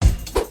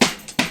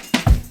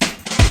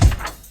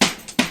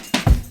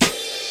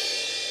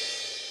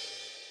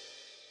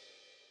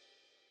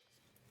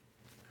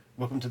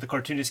Welcome to the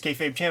Cartoonist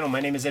Kayfabe channel.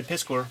 My name is Ed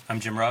Piskor. I'm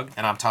Jim Rugg.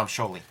 And I'm Tom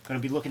Scholey. Going to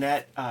be looking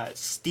at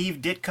Steve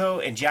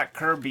Ditko and Jack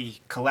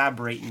Kirby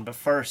collaborating. But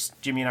first,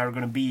 Jimmy and I are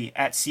going to be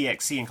at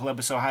CXC in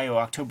Columbus, Ohio,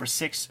 October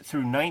 6th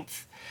through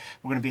 9th.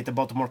 We're going to be at the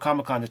Baltimore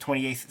Comic Con the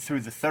 28th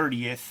through the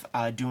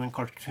 30th doing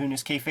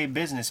Cartoonist Kayfabe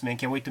business, man.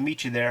 Can't wait to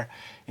meet you there.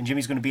 And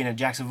Jimmy's going to be in a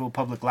Jacksonville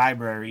Public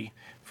Library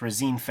for a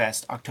Zine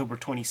Fest, October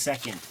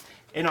 22nd.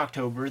 In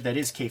October, that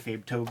is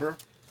Kayfabe-tober.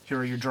 Here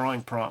are your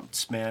drawing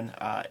prompts, man.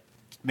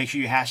 Make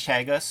sure you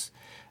hashtag us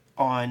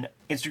on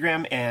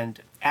Instagram and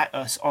at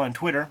us on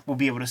Twitter. We'll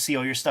be able to see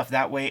all your stuff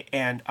that way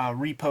and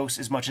repost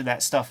as much of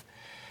that stuff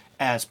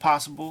as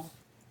possible.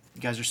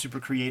 You guys are super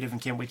creative and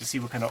can't wait to see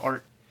what kind of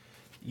art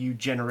you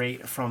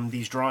generate from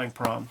these drawing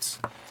prompts.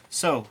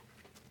 So,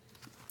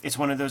 it's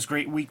one of those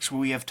great weeks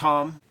where we have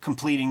Tom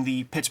completing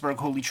the Pittsburgh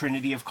Holy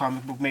Trinity of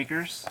comic book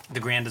makers.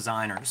 The grand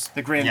designers.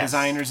 The grand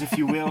designers, if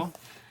you will.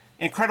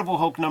 Incredible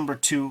Hulk number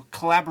 2,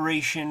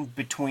 collaboration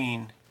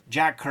between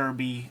Jack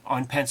Kirby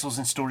on pencils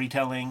and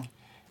storytelling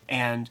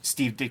and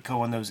Steve Ditko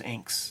on those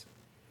inks.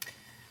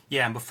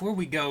 Yeah, and before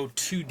we go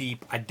too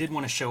deep, I did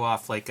want to show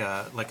off like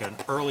an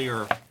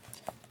earlier,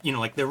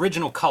 like the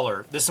original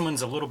color. This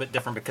one's a little bit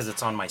different because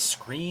it's on my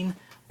screen,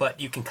 but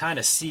you can kind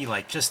of see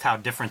like just how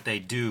different they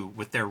do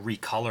with their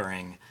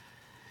recoloring.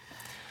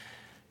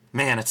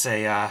 Man, it's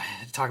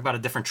talk about a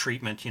different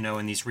treatment,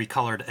 in these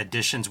recolored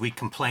editions. We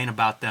complain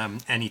about them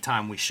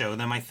anytime we show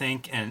them, I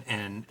think,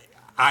 and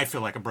I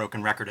feel like a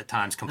broken record at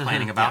times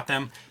complaining about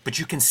them, but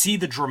you can see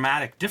the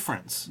dramatic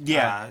difference,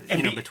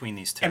 between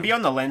these two. And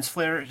beyond the lens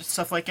flare,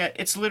 stuff like that,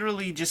 it's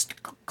literally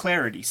just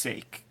clarity's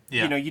sake.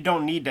 Yeah. You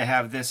don't need to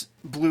have this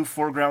blue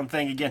foreground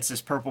thing against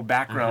this purple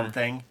background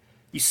thing.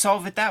 You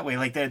solve it that way.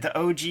 Like the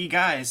OG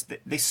guys,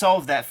 they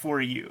solve that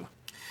for you.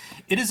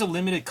 It is a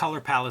limited color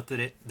palette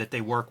that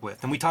they work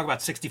with. And we talk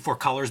about 64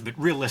 colors, but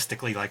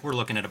realistically, like we're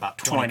looking at about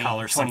 20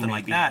 colors, something maybe,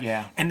 like that.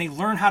 Yeah. And they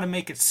learn how to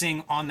make it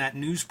sing on that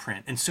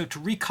newsprint. And so to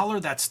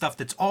recolor that stuff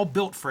that's all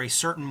built for a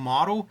certain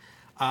model,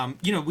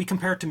 we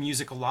compare it to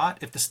music a lot.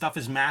 If the stuff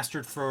is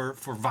mastered for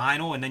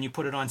vinyl and then you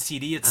put it on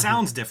CD, it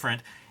sounds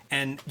different.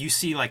 And you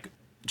see like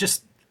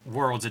just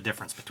worlds of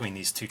difference between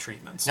these two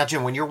treatments. Now,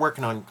 Jim, when you're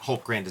working on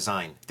Hulk Grand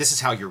Design, this is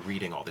how you're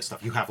reading all this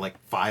stuff. You have like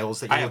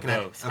files that you're looking at?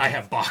 Okay. I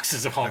have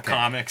boxes of Hulk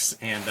comics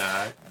and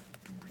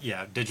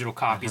digital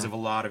copies of a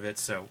lot of it,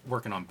 so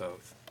working on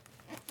both.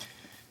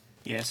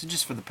 Yeah, so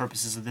just for the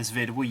purposes of this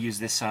vid, we'll use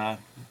this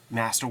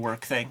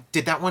masterwork thing.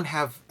 Did that one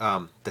have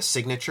the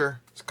signature?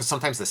 Because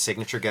sometimes the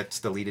signature gets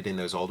deleted in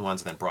those old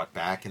ones and then brought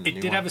back in the new one.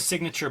 It did have a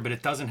signature, but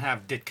it doesn't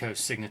have Ditko's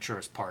signature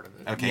as part of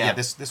it. Okay, yeah,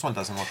 this one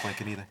doesn't look like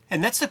it either.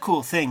 And that's the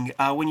cool thing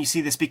when you see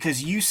this,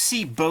 because you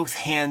see both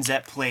hands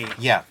at play.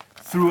 Yeah.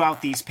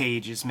 Throughout these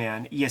pages,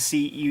 man.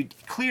 You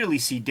clearly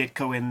see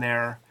Ditko in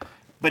there,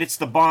 but it's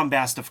the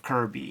bombast of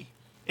Kirby.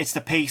 It's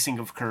the pacing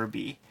of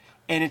Kirby.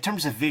 And in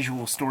terms of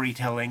visual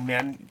storytelling,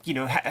 man,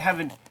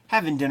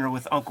 having dinner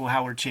with Uncle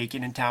Howard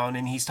Chaykin in town,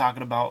 and he's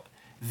talking about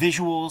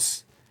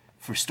visuals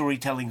for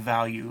storytelling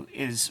value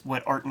is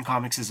what art and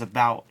comics is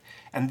about.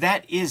 And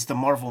that is the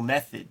Marvel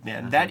method,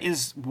 man. That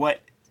is what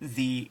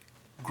the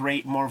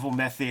great Marvel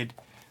method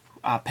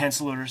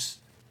pencilers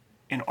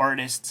and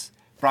artists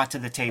brought to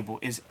the table,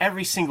 is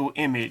every single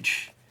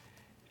image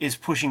is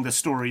pushing the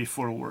story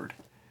forward.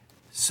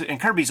 So,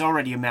 and Kirby's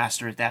already a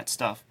master at that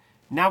stuff.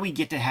 Now we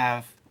get to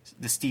have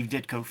the Steve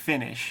Ditko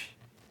finish.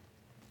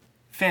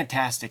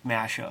 Fantastic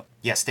mashup.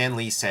 Yeah, Stan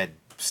Lee said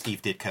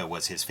Steve Ditko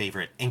was his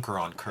favorite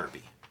inker on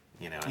Kirby.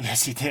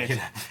 Yes, he did.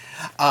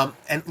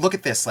 And look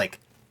at this, like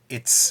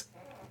it's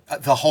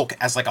the Hulk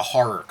as like a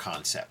horror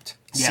concept.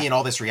 Yeah. Seeing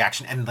all this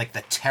reaction and like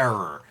the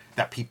terror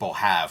that people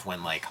have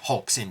when like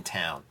Hulk's in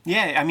town.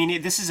 Yeah, I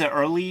mean, this is an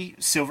early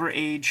Silver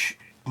Age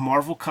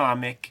Marvel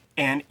comic,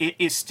 and it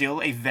is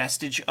still a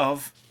vestige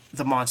of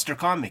the monster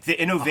comic. The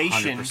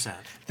innovation, 100%.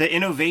 The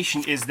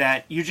innovation is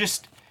that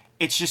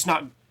it's just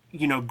not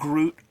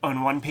Groot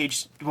on one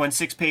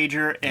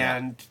 6-pager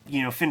and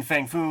Fin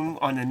Fang Foom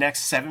on the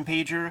next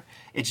 7-pager.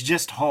 It's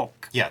just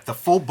Hulk. Yeah, the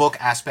full book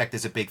aspect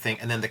is a big thing,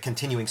 and then the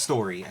continuing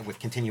story with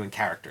continuing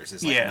characters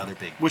is like another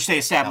big, which they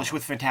established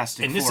with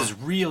Fantastic and Four. This is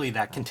really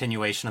that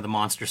continuation of the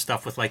monster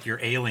stuff with like your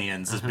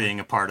aliens as being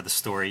a part of the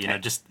story.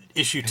 Just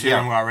issue 2,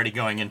 and we're already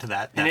going into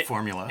that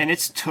formula. And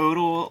it's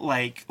total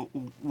like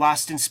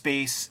Lost in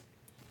Space,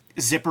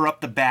 zipper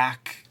up the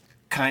back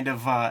kind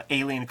of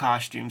alien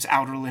costumes,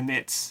 Outer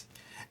Limits.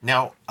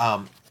 Now,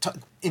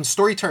 in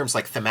story terms,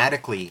 like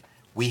thematically,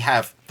 we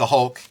have the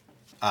Hulk,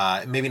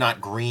 maybe not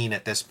green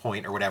at this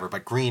point or whatever,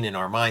 but green in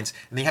our minds.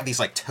 And they have these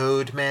like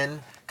toad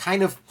men,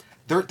 kind of,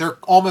 they're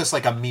almost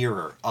like a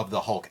mirror of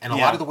the Hulk. And a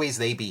lot of the ways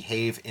they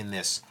behave in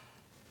this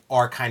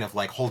are kind of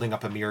like holding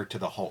up a mirror to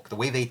the Hulk. The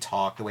way they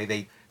talk, the way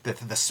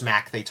the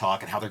smack they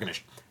talk, and how they're going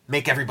to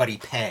make everybody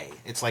pay.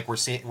 It's like we're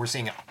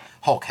seeing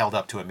Hulk held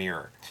up to a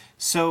mirror.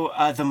 So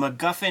the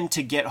MacGuffin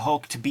to get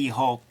Hulk to be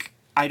Hulk,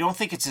 I don't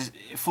think it's as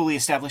fully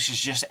established as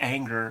just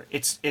anger.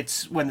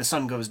 It's when the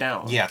sun goes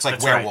down. Yeah, it's like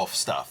That's werewolf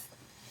stuff.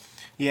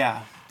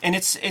 Yeah, and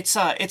it's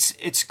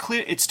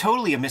clear. It's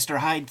totally a Mr.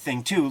 Hyde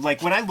thing too.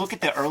 Like when I look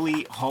at the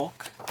early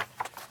Hulk,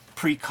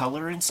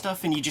 pre-color and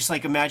stuff, and you just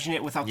like imagine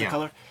it without the Yeah.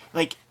 color,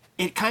 like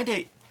it kind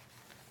of.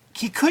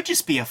 He could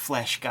just be a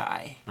flesh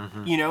guy.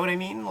 You know what I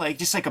mean? Like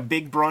just like a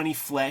big brawny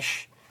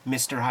flesh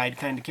Mr. Hyde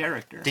kind of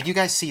character. Did you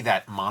guys see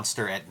that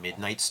Monster at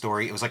Midnight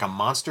story? It was like a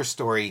monster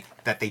story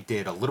that they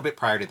did a little bit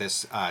prior to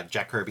this,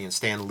 Jack Kirby and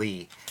Stan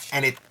Lee,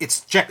 and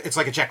it's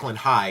like a Jekyll and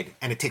Hyde,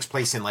 and it takes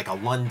place in like a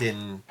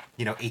London,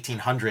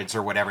 1800s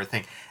or whatever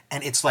thing,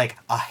 and it's like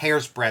a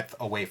hair's breadth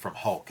away from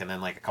Hulk, and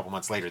then like a couple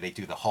months later they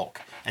do the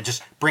Hulk and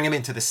just bring him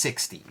into the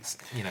 60s.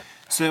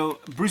 So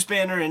Bruce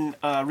Banner and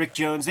Rick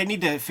Jones, they need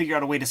to figure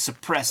out a way to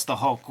suppress the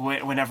Hulk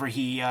whenever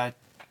he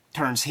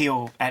turns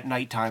heel at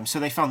nighttime. So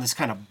they found this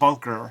kind of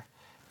bunker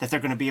that they're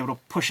going to be able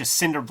to push a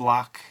cinder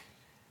block,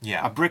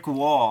 Yeah, a brick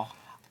wall,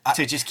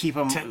 to just keep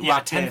him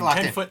locked in.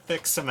 10 foot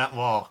thick cement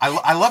wall.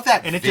 I love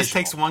that, And it just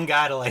visual. takes one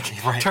guy to like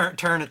Right.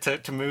 turn it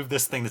to move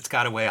this thing that's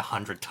got to weigh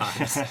 100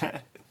 tons.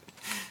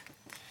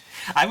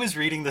 I was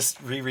rereading this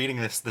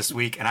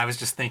week, and I was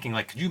just thinking,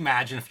 like, could you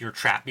imagine if you were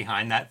trapped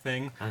behind that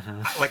thing?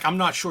 Like, I'm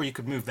not sure you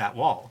could move that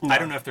wall. I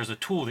don't know if there's a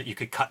tool that you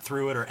could cut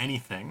through it or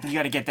anything. You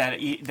got to get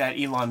that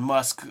Elon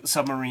Musk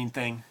submarine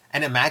thing.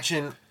 And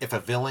imagine if a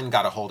villain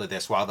got a hold of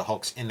this while the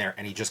Hulk's in there,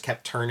 and he just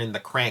kept turning the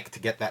crank to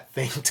get that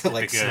thing to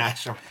like Good.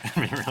 smash him.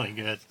 That'd be really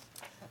good.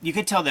 You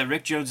could tell that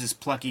Rick Jones is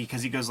plucky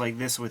because he goes like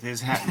this with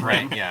his hat.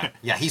 Right?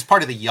 Yeah. He's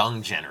part of the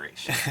young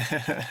generation.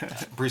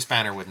 Bruce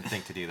Banner wouldn't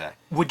think to do that.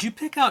 Would you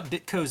pick out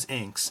Ditko's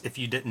inks if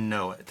you didn't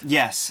know it?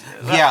 Yes.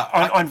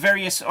 Yeah, On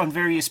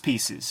various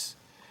pieces.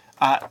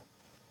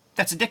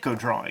 That's a Ditko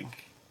drawing,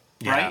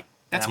 right?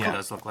 That's that cool. one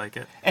does look like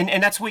it.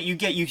 And that's what you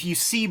get. You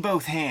see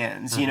both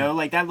hands. You know,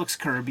 like that looks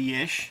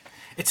Kirby-ish.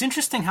 It's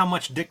interesting how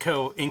much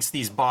Ditko inks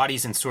these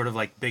bodies in sort of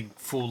like big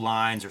full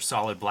lines or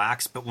solid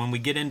blacks, but when we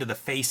get into the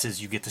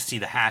faces, you get to see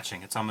the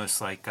hatching. It's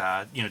almost like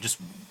just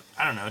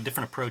I don't know, a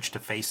different approach to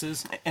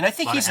faces. And I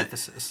think a lot he's of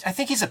emphasis. I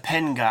think he's a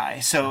pen guy.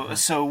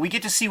 So we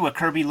get to see what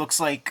Kirby looks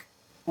like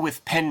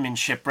with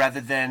penmanship rather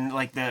than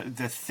like the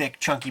thick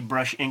chunky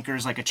brush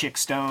inkers like a Chick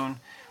Stone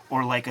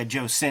or like a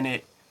Joe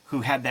Sinnott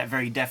who had that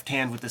very deft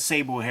hand with the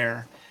sable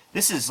hair.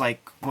 This is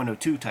like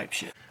 102 type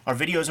shit. Our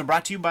videos are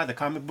brought to you by the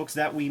comic books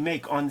that we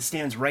make on the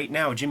stands right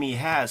now. Jimmy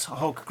has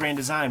Hulk Grand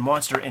Design,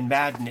 Monster and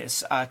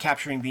Madness,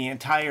 capturing the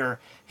entire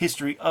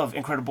history of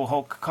Incredible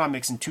Hulk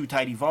comics in 2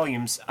 tidy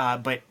volumes.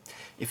 But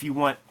if you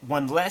want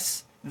one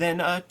less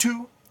than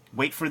 2,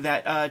 wait for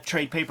that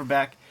trade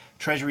paperback.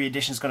 Treasury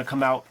Edition is going to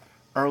come out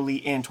early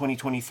in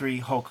 2023,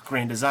 Hulk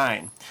Grand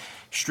Design.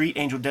 Street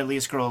Angel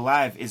Deadliest Girl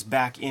Alive is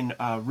back in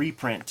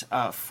reprint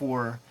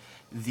for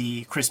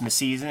the Christmas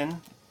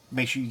season.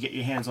 Make sure you get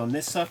your hands on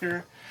this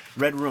sucker.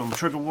 Red Room,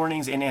 Trigger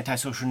Warnings, and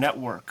Antisocial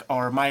Network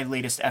are my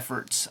latest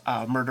efforts.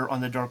 Murder on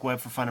the Dark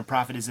Web for Fun and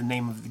Profit is the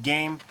name of the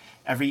game.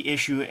 Every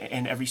issue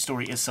and every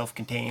story is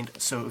self-contained.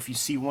 So if you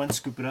see one,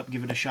 scoop it up,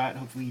 give it a shot.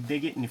 Hopefully you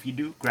dig it, and if you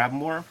do, grab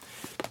more.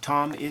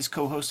 Tom is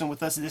co-hosting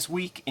with us this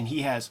week, and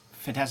he has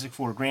Fantastic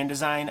Four Grand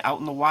Design out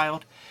in the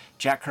wild.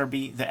 Jack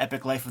Kirby, The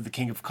Epic Life of the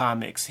King of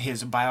Comics,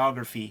 his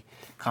biography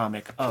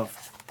comic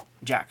of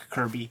Jack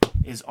Kirby,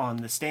 is on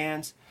the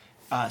stands.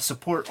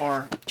 Support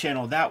our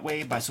channel that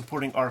way by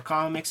supporting our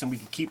comics, and we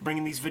can keep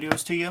bringing these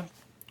videos to you.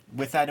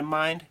 With that in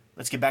mind,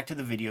 let's get back to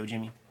the video,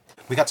 Jimmy.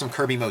 We got some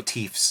Kirby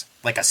motifs,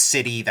 like a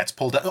city that's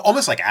pulled up,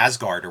 almost like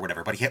Asgard or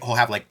whatever, but he'll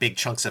have like big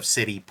chunks of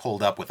city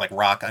pulled up with like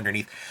rock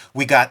underneath.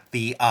 We got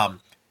the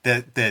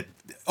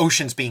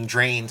oceans being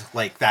drained,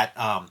 like that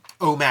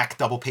OMAC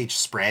double page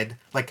spread.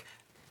 Like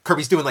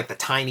Kirby's doing like the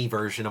tiny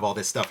version of all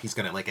this stuff. He's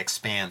gonna like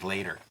expand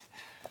later.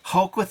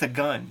 Hulk with a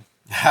gun.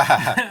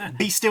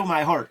 Be still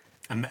my heart.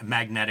 A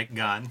magnetic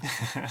gun,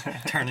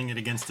 turning it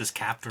against his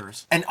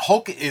captors. And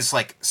Hulk is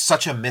like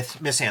such a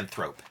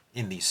misanthrope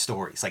in these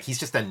stories. Like he's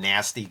just a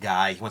nasty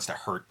guy. He wants to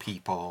hurt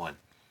people. And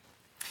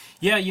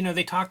Yeah,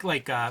 they talk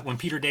like when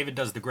Peter David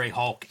does the Grey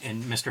Hulk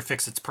and Mr.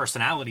 Fixit's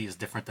personality is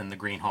different than the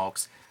Green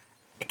Hulk's.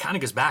 It kind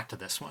of goes back to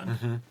this one.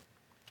 Mm-hmm.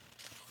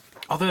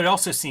 Although it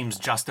also seems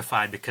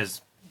justified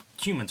because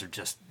humans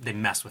they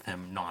mess with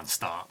him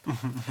nonstop.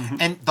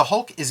 and the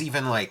Hulk is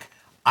even like,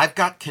 I've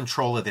got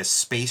control of this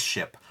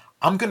spaceship.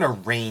 I'm going to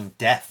rain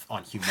death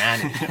on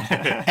humanity.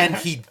 And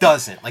he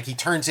doesn't. Like, he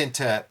turns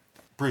into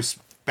Bruce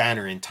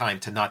Banner in time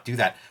to not do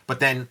that.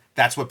 But then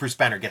that's what Bruce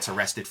Banner gets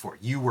arrested for.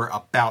 You were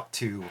about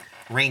to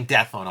rain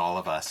death on all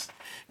of us.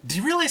 Do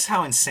you realize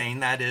how insane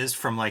that is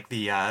from like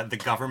the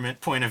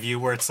government point of view,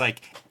 where it's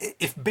like,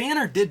 if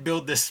Banner did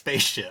build this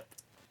spaceship,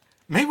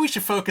 maybe we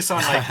should focus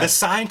on like the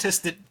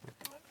scientist that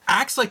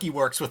acts like he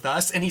works with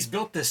us, and he's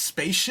built this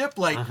spaceship.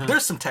 Like,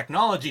 there's some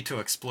technology to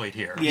exploit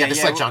here. Yeah, this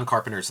is like John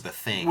Carpenter's The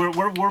Thing.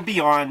 We're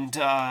beyond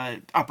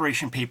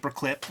Operation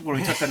Paperclip, where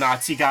we took the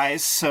Nazi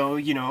guys. So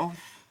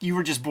you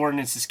were just born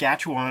in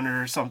Saskatchewan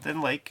or something.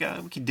 Like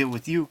we could deal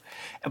with you,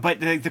 but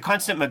the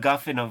constant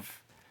MacGuffin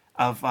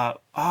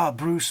of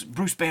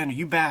Bruce Banner,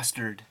 you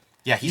bastard.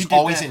 Yeah, You he's did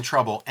always that. in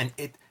trouble, and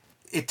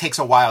it takes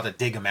a while to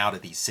dig him out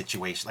of these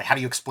situations. Like, how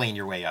do you explain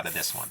your way out of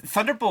this one?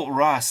 Thunderbolt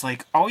Ross,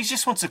 like, always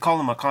just wants to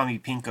call him a commie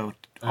pinko.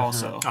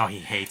 Also, Oh, he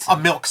hates A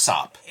him.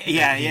 milksop.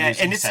 yeah, he yeah,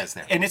 usually and says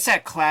there. it's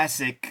that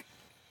classic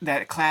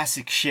that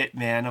classic shit,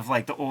 man, of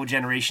like the old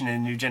generation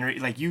and the new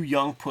generation. Like, you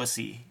young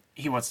pussy,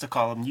 he wants to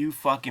call him. You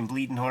fucking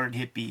bleeding heart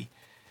hippie.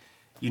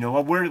 You know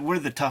what? We're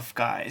the tough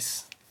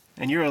guys,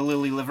 and you're a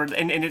lily liver.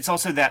 And it's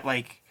also that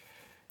like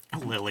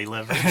Lily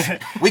livers.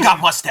 We got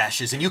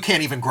mustaches, and you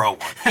can't even grow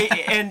one.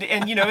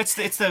 and you know it's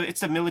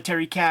the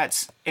military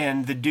cats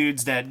and the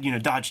dudes that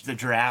dodged the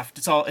draft.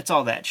 It's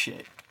all that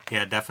shit.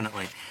 Yeah,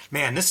 definitely.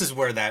 Man, this is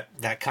where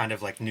that kind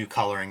of like new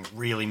coloring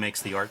really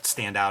makes the art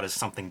stand out as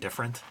something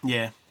different.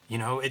 Yeah. You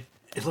know, it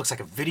looks like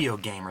a video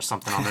game or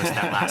something on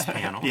that last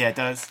panel. Yeah, it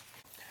does.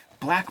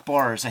 Black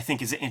bars, I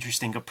think, is an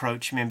interesting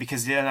approach, man,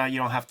 because then you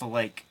don't have to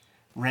like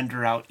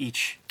render out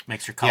each.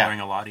 Makes your coloring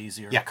a lot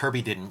easier. Yeah,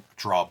 Kirby didn't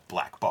draw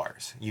black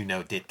bars.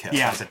 Ditko.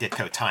 Yeah. That was a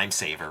Ditko time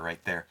saver right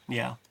there.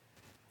 Yeah.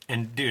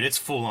 And dude, it's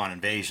full on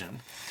invasion.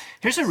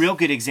 Here's a real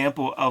good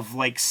example of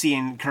like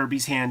seeing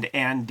Kirby's hand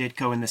and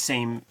Ditko in the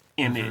same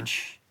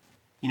image.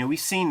 You know, we've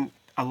seen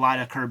a lot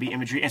of Kirby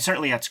imagery, and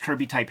certainly that's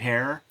Kirby type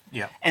hair.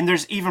 Yeah. And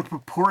there's even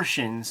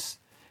proportions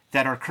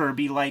that are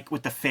Kirby-like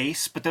with the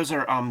face, but those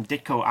are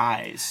Ditko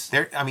eyes.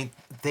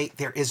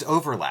 There is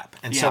overlap,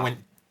 and Yeah. so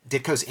when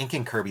Ditko's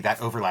inking Kirby,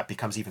 that overlap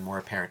becomes even more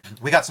apparent.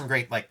 We got some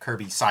great like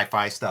Kirby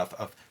sci-fi stuff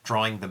of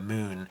drawing the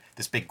moon,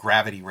 this big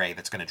gravity ray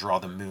that's going to draw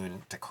the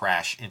moon to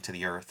crash into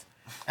the Earth,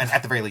 and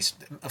at the very least,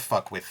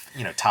 fuck with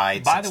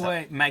tides. By and the stuff.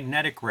 way,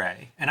 magnetic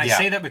ray. And I Yeah.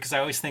 say that because I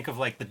always think of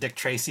like the Dick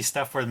Tracy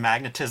stuff where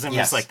magnetism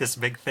Yes. is like this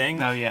big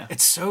thing. Oh, yeah.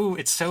 It's so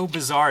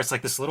bizarre. It's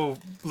like this little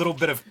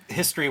bit of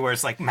history where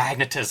it's like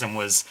magnetism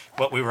was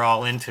what we were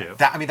all into.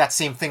 that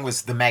same thing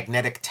was the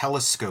magnetic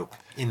telescope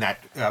in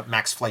that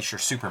Max Fleischer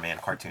Superman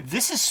cartoon.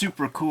 This is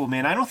super cool,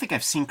 man. I don't think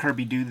I've seen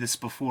Kirby do this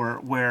before,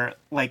 where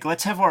like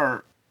let's have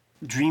our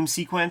dream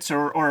sequence,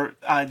 or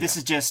this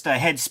is just a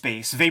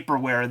headspace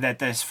vaporware that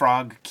this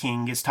Frog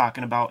King is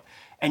talking about,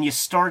 and you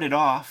start it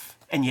off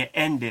and you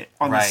end it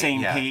on the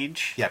same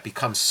page. Yeah, it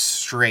becomes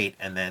straight,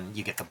 and then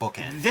you get the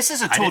bookend. This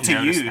is a I tool didn't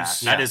to notice use.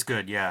 that. That is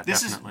good. Yeah,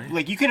 This definitely. is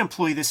like you can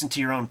employ this into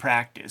your own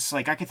practice.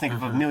 Like I could think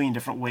of a million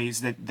different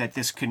ways that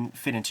this can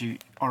fit into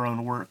our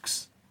own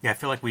works. Yeah, I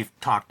feel like we've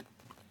talked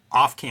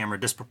off camera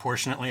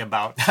disproportionately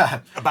about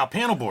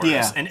panel borders.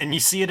 Yeah. And you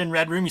see it in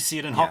Red Room, you see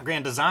it in Hulk Yeah.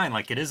 Grand Design.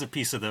 Like it is a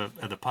piece of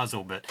the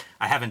puzzle, but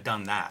I haven't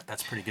done that.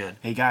 That's pretty good.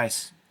 Hey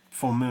guys,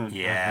 full moon.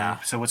 Yeah.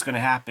 So what's going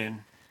to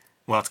happen?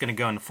 Well, it's going to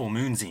go into Full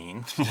Moon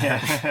Zine.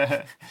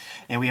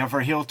 And we have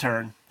our heel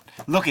turn.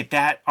 Look at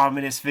that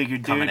ominous figure,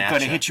 dude. Coming at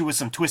Gonna ya. hit you with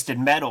some twisted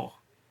metal.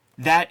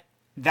 That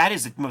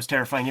is the most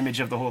terrifying image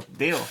of the whole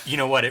deal. You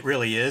know what? It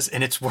really is.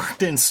 And it's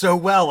worked in so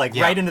well, like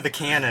Yeah. right into the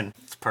canon.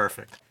 It's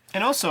perfect.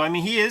 And also, I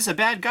mean, he is a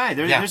bad guy.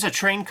 There's a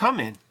train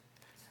coming.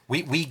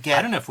 We get.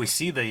 I don't know if we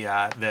see the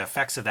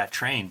effects of that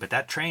train, but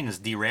that train is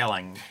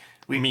derailing.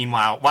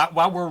 Meanwhile,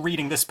 while we're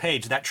reading this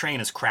page, that train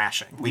is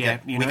crashing. We Yeah,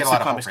 get, you we know, get it's a lot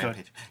the of comics Hulk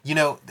code.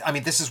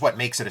 Rampage. This is what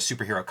makes it a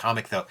superhero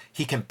comic, though.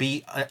 He can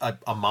be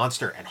a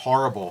monster and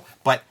horrible,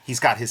 but he's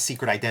got his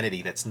secret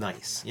identity that's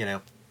nice,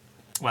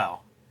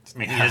 Well, I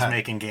mean, he is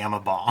making gamma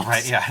bombs.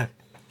 Right, yeah.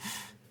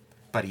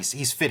 But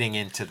he's fitting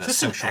into the Is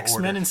this an social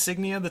X-Men order.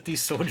 insignia that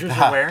these soldiers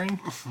are wearing?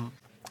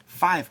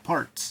 5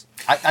 parts.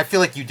 I feel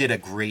like you did a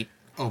great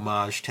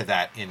homage to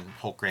that in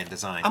Hulk Grand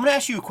Design. I'm gonna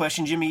ask you a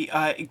question, Jimmy.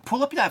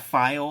 Pull up that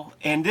file,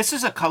 and this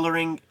is a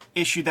coloring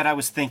issue that I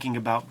was thinking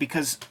about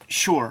because,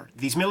 sure,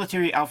 these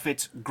military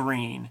outfits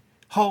green,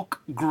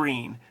 Hulk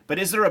green, but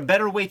is there a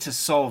better way to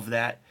solve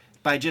that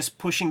by just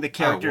pushing the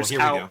characters here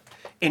we out go.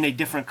 in a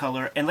different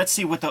color? And let's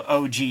see what the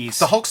OGs.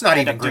 The Hulk's not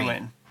end even up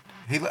green.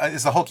 doing.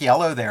 Is the Hulk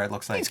yellow there? It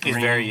looks like. It's green.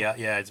 very,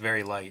 it's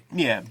very light.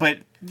 Yeah, but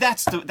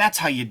that's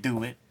how you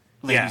do it,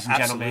 ladies Yeah,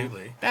 and gentlemen.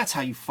 absolutely. That's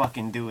how you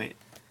fucking do it.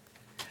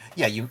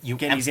 Yeah, you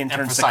Get these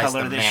interns to emphasize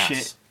color the this mass.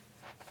 shit.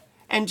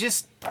 And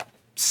just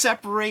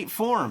separate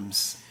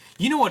forms.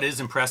 You know what is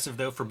impressive,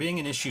 though, for being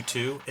in issue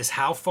 2, is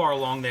how far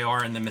along they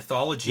are in the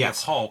mythology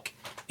Yes. of Hulk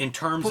in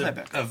terms Pull that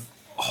back. of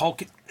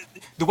Hulk,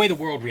 the way the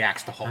world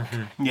reacts to Hulk.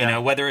 Yeah. You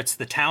know, whether it's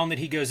the town that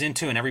he goes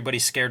into and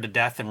everybody's scared to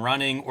death and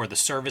running, or the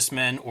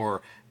servicemen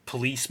or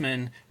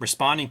policemen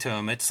responding to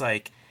him, it's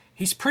like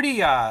he's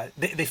pretty.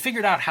 They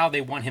figured out how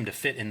they want him to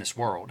fit in this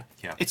world.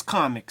 Yeah. It's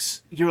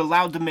comics. You're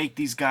allowed to make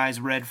these guys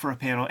red for a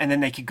panel, and then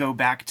they could go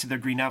back to their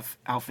green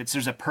outfits.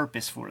 There's a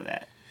purpose for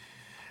that.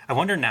 I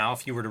wonder now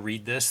if you were to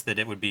read this that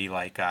it would be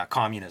like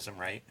communism,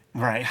 right?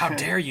 Right. How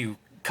dare you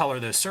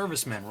color those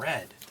servicemen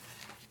red?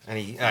 And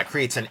he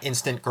creates an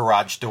instant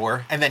garage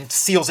door and then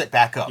seals it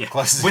back up.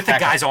 Closes With it the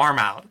back guy's up. arm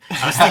out.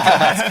 I was thinking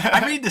that.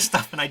 I read this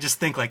stuff and I just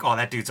think like, oh,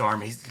 that dude's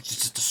arm, he's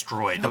just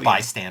destroyed. The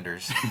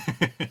bystanders.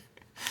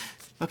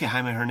 Look at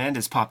Jaime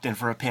Hernandez popped in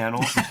for a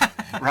panel.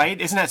 Right?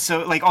 Isn't that so?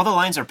 Like, all the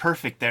lines are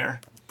perfect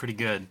there. Pretty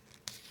good.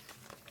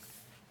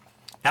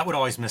 That would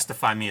always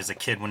mystify me as a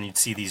kid when you'd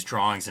see these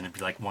drawings and it'd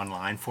be like one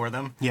line for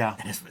them. Yeah.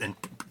 And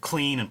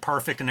clean and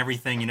perfect and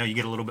everything. You know, you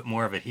get a little bit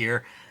more of it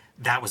here.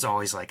 That was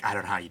always like, I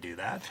don't know how you do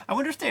that. I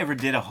wonder if they ever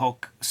did a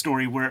Hulk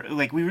story where,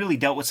 like, we really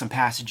dealt with some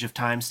passage of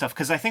time stuff,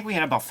 because I think we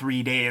had about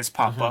 3 days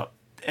pop up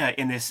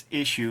in this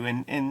issue,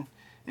 and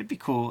it'd be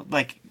cool.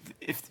 Like,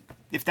 if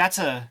that's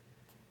a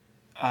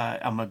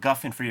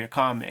MacGuffin for your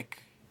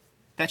comic,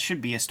 that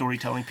should be a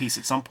storytelling piece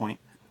at some point.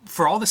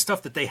 For all the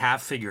stuff that they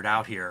have figured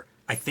out here,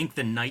 I think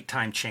the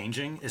nighttime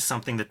changing is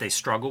something that they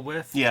struggle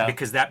with. Yeah.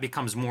 Because that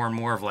becomes more and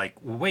more of like,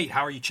 well, wait,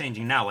 how are you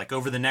changing now? Like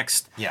over the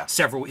next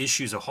several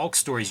issues of Hulk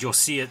stories, you'll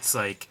see it's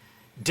like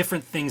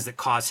different things that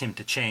cause him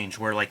to change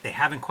where like they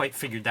haven't quite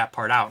figured that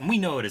part out. And we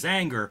know it as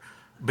anger,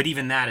 but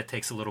even that, it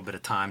takes a little bit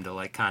of time to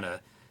like kind of,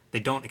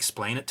 they don't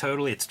explain it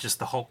totally. It's just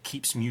the Hulk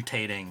keeps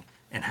mutating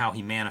and how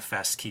he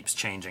manifests keeps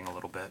changing a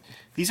little bit.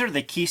 These are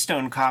the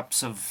keystone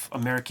cops of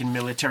American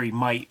military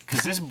might,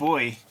 because this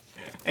boy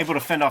able to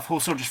fend off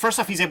whole soldiers. First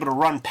off, he's able to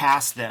run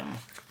past them.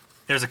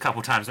 There's a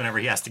couple times whenever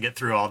he has to get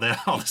through all the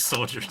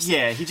soldiers.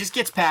 Yeah, he just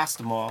gets past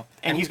them all,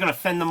 and he's going to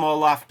fend them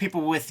all off.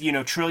 People with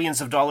trillions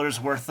of dollars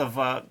worth of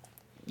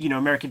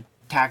American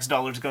tax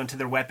dollars going to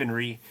their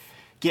weaponry,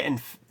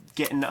 getting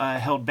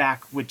held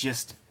back with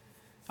just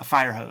a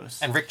fire hose.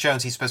 And Rick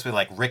Jones, he's supposed to be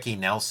like Ricky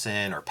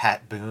Nelson or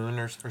Pat Boone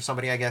or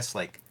somebody, I guess.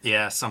 Like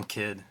some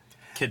kid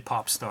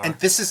pop star. And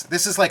this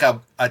is like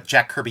a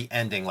Jack Kirby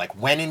ending. Like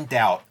when in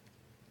doubt,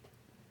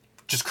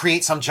 just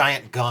create some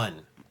giant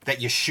gun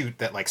that you shoot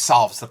that like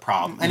solves the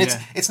problem. And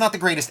it's not the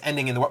greatest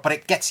ending in the world, but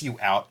it gets you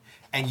out.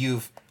 And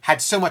you've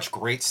had so much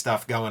great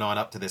stuff going on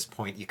up to this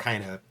point. You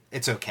kind of,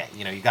 it's okay.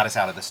 You got us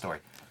out of the story.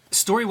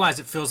 Story-wise,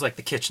 it feels like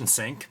the kitchen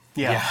sink.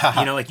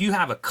 Yeah. Like you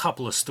have a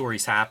couple of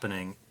stories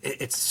happening.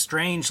 It's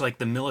strange, like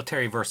the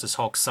military versus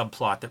Hulk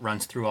subplot that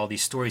runs through all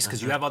these stories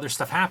because you have other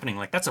stuff happening.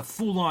 Like that's a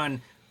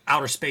full-on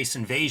outer space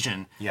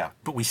invasion. Yeah.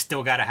 But we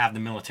still got to have the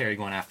military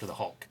going after the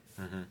Hulk.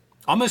 Mm-hmm.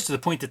 Almost to the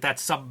point that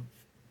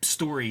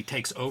sub-story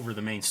takes over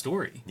the main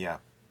story. Yeah.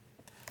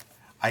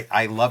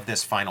 I love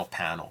this final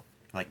panel.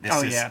 Like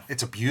this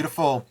it's a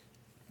beautiful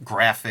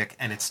graphic,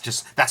 and it's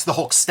just, that's the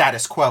Hulk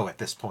status quo at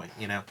this point,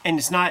 And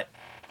it's not,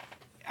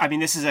 I mean,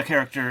 this is a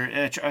character,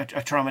 a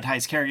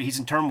traumatized character. He's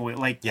in turmoil.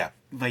 Like,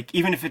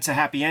 even if it's a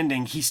happy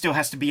ending, he still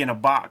has to be in a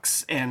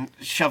box and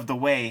shoved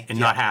away. And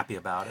not happy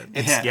about it.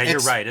 You're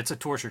right. It's a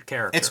tortured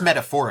character. It's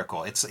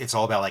metaphorical. It's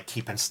all about, like,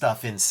 keeping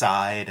stuff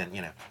inside and,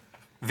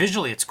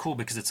 Visually, it's cool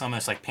because it's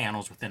almost like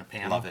panels within a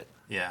panel. Love it.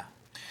 Yeah.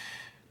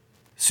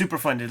 Super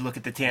fun to look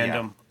at the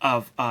tandem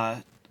of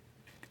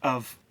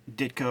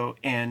Ditko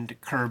and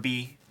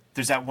Kirby.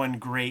 There's that one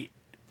great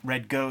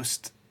Red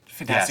Ghost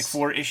Fantastic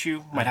Four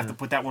issue. Might have to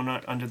put that one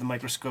under the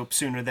microscope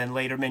sooner than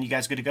later. Man, you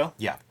guys good to go?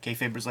 Yeah.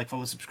 Kayfabers, like,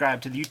 follow,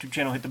 subscribe to the YouTube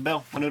channel, hit the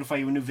bell. I'll notify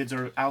you when new vids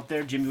are out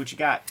there. Jimmy, what you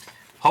got?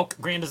 Hulk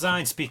Grand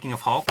Design. Speaking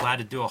of Hulk, glad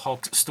to do a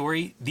Hulk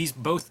story.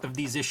 Both of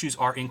these issues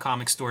are in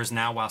comic stores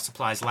now while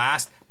supplies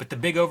last, but the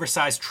big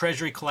oversized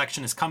Treasury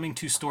collection is coming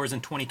to stores in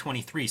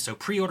 2023, so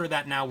pre-order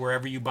that now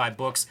wherever you buy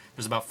books.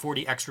 There's about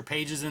 40 extra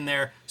pages in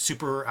there.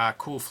 Super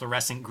cool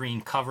fluorescent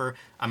green cover.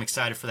 I'm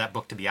excited for that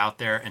book to be out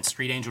there. And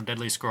Street Angel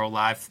Deadliest Girl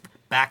Live,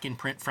 back in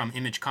print from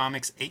Image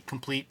Comics. 8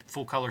 complete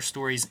full-color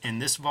stories in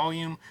this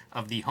volume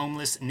of the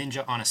homeless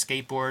ninja on a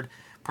skateboard.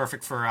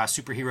 Perfect for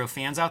superhero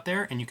fans out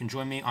there, and you can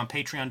join me on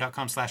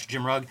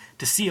patreon.com/JimRugg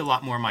to see a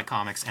lot more of my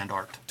comics and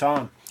art.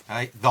 Tom.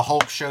 The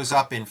Hulk shows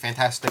up in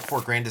Fantastic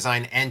Four Grand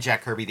Design and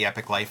Jack Kirby, The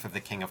Epic Life of the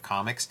King of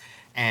Comics.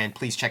 And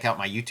please check out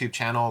my YouTube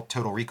channel,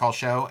 Total Recall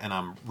Show, and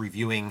I'm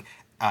reviewing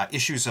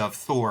issues of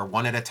Thor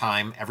one at a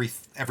time every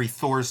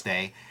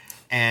Thursday.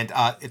 And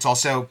it's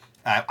also,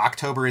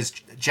 October is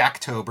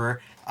Jacktober.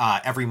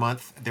 Every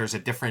month there's a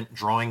different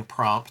drawing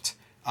prompt,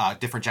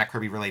 different Jack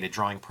Kirby related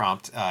drawing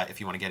prompt if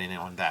you want to get in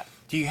on that.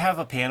 Do you have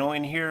a panel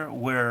in here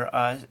where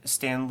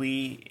Stan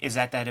Lee is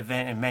at that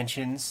event and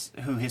mentions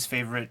who his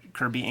favorite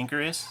Kirby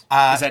inker is?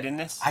 Is that in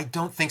this? I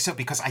don't think so,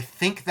 because I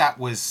think that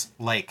was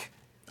like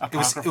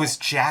it was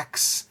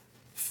Jack's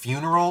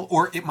funeral,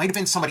 or it might have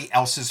been somebody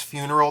else's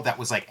funeral that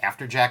was like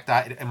after Jack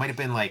died. It might have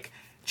been like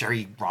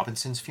Jerry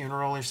Robinson's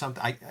funeral or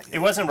something. It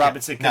wasn't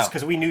Robinson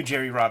because we knew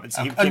Jerry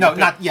Robinson.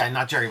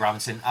 Not Jerry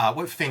Robinson.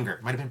 What Finger?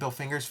 It might have been Bill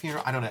Finger's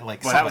funeral. I don't know.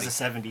 Like that was the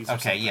 70s.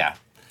 Okay, yeah.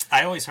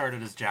 I always heard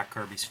it as Jack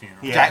Kirby's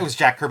funeral. Yeah. It was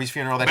Jack Kirby's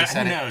funeral that he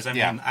said who knows? it.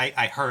 I mean,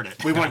 I heard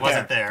it. We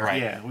wasn't there.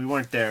 Right. Yeah, we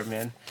weren't there,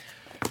 man.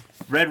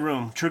 Red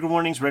Room. Trigger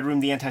warnings. Red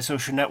Room, the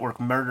antisocial network.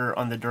 Murder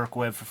on the Dark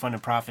Web for Fun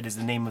and Profit is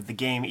the name of the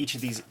game. Each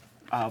of these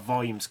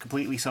volumes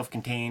completely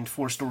self-contained.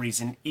 4 stories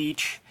in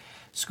each.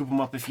 Scoop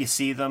them up if you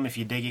see them. If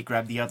you dig it,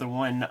 grab the other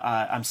one.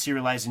 I'm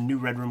serializing new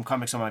Red Room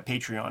comics on my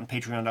Patreon.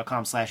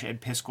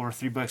 Patreon.com/EdPiskor.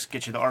 $3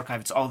 get you the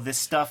archive. It's all this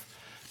stuff,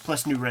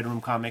 plus new Red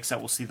Room comics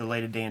that will see the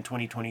light of day in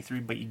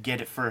 2023, but you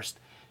get it first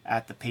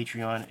at the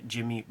Patreon.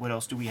 Jimmy, what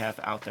else do we have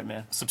out there,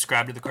 man?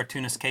 Subscribe to the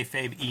Cartoonist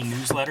Kayfabe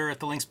e-newsletter at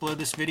the links below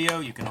this video.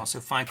 You can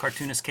also find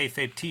Cartoonist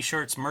Kayfabe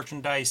t-shirts,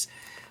 merchandise,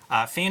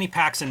 fanny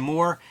packs, and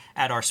more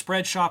at our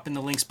spread shop in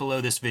the links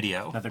below this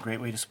video. Another great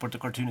way to support the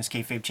Cartoonist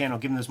Kayfabe channel.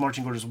 Given those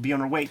marching orders, will be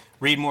on our way.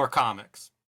 Read more comics.